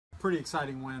pretty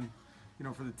exciting win,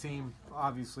 for the team.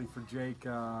 Obviously for Jake,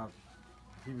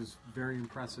 he was very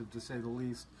impressive to say the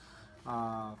least.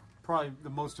 Probably the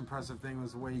most impressive thing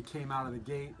was the way he came out of the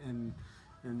gate, and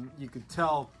you could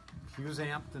tell he was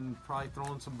amped and probably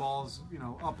throwing some balls,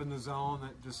 up in the zone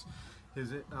that just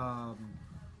his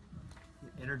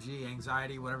energy,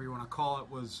 anxiety, whatever you want to call it,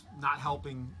 was not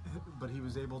helping, but he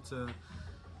was able to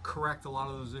correct a lot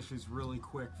of those issues really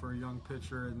quick for a young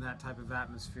pitcher in that type of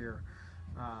atmosphere.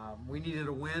 We needed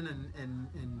a win,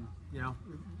 and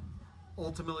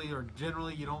ultimately or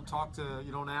generally you don't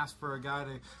ask for a guy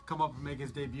to come up and make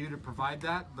his debut to provide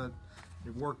that, but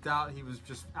it worked out. He was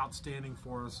just outstanding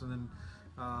for us. And then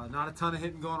not a ton of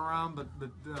hitting going around, but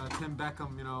Tim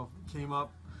Beckham, came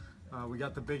up. We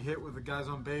got the big hit with the guys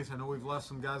on base. I know we've left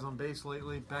some guys on base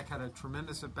lately. Beck had a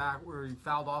tremendous at bat where he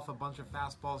fouled off a bunch of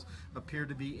fastballs, appeared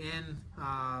to be in.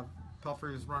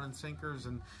 Pelfrey was running sinkers,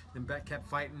 and Beck kept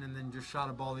fighting, and then just shot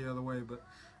a ball the other way. But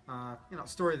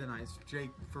story of the night,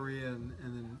 Jake Faria,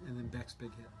 and then Beck's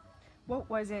big hit. What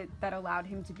was it that allowed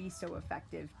him to be so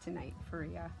effective tonight,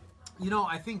 Faria?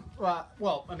 I think,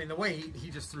 the way he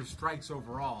just threw strikes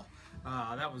overall,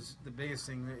 that was the biggest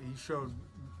thing. That he showed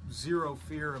zero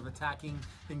fear of attacking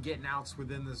and getting outs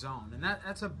within the zone. And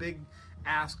that's a big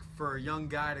ask for a young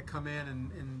guy to come in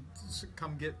and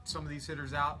come get some of these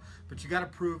hitters out. But you got to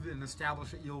prove and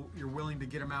establish that you're willing to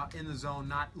get them out in the zone,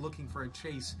 not looking for a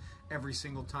chase every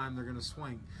single time they're going to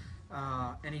swing.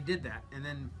 And he did that. And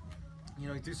then,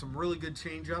 he threw some really good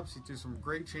changeups. He threw some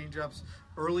great changeups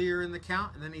earlier in the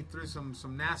count, and then he threw some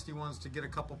nasty ones to get a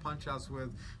couple punch-outs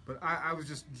with. But I was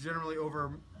just generally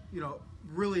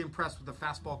really impressed with the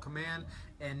fastball command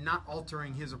and not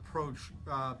altering his approach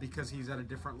because he's at a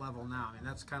different level now. And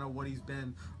that's kind of what he's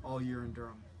been all year in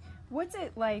Durham. What's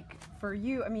it like for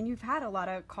you? I mean, you've had a lot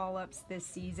of call-ups this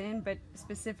season, but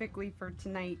specifically for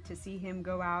tonight, to see him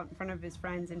go out in front of his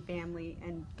friends and family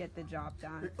and get the job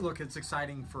done. Look, it's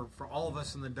exciting for all of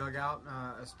us in the dugout,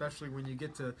 especially when you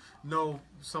get to know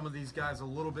some of these guys a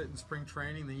little bit in spring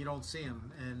training, then you don't see them.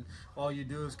 And all you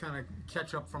do is kind of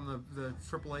catch up from the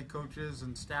AAA coaches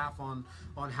and staff on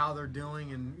how they're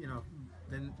doing, and,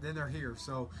 then they're here.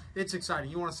 So it's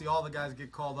exciting. You want to see all the guys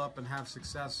get called up and have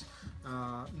success.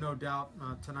 No doubt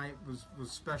tonight was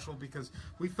special because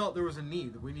we felt there was a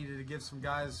need. We needed to give some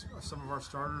guys, some of our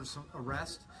starters, a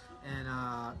rest, and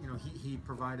he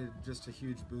provided just a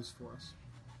huge boost for us.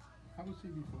 How was he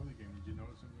before the game? Did you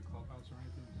notice him in the clubhouse or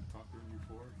anything? Did you talk to him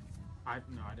before?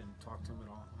 No, I didn't talk to him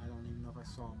at all. I don't even know if I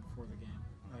saw him before the game.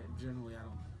 Generally, I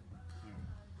don't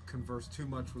converse too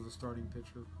much with a starting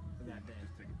pitcher that day.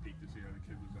 Just take a peek to see how the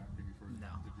kid was acting before the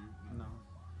debut? No.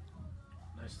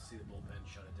 Nice to see the bullpen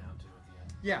shut it down too at the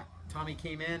end. Yeah, Tommy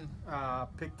came in,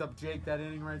 picked up Jake that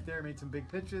inning right there, made some big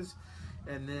pitches,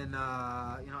 and then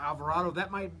Alvarado,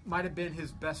 that might have been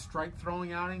his best strike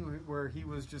throwing outing, where he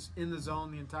was just in the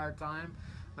zone the entire time.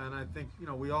 And I think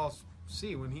we all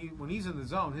see when he's in the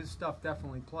zone, his stuff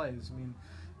definitely plays. I mean,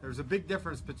 there's a big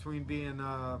difference between being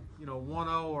 1-0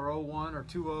 or 0-1 or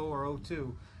 2-0 or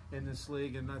 0-2 in this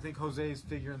league, and I think Jose's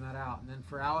figuring that out. And then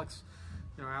for Alex,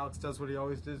 Alex does what he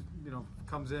always does,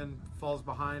 comes in, falls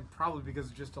behind, probably because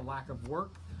of just a lack of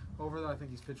work over there. I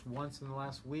think he's pitched once in the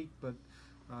last week, but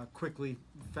quickly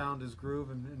found his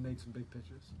groove and made some big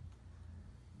pitches.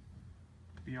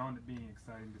 Beyond it being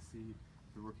exciting to see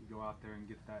the rookie go out there and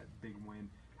get that big win,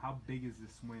 how big is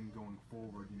this win going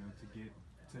forward, to get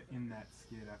to end that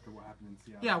skid after what happened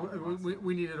in Seattle? Yeah,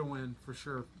 we needed a win for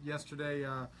sure. Yesterday,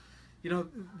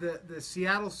 the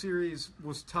Seattle series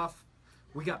was tough.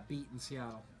 We got beat in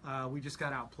Seattle. We just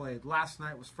got outplayed. Last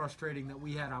night was frustrating that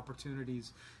we had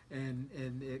opportunities and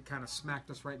it kind of smacked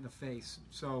us right in the face.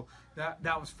 So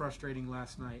that was frustrating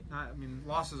last night.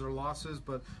 Losses are losses,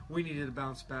 but we needed to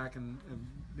bounce back, and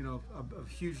a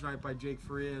huge night by Jake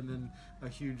Faria, and then a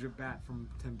huge at bat from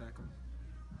Tim Beckham.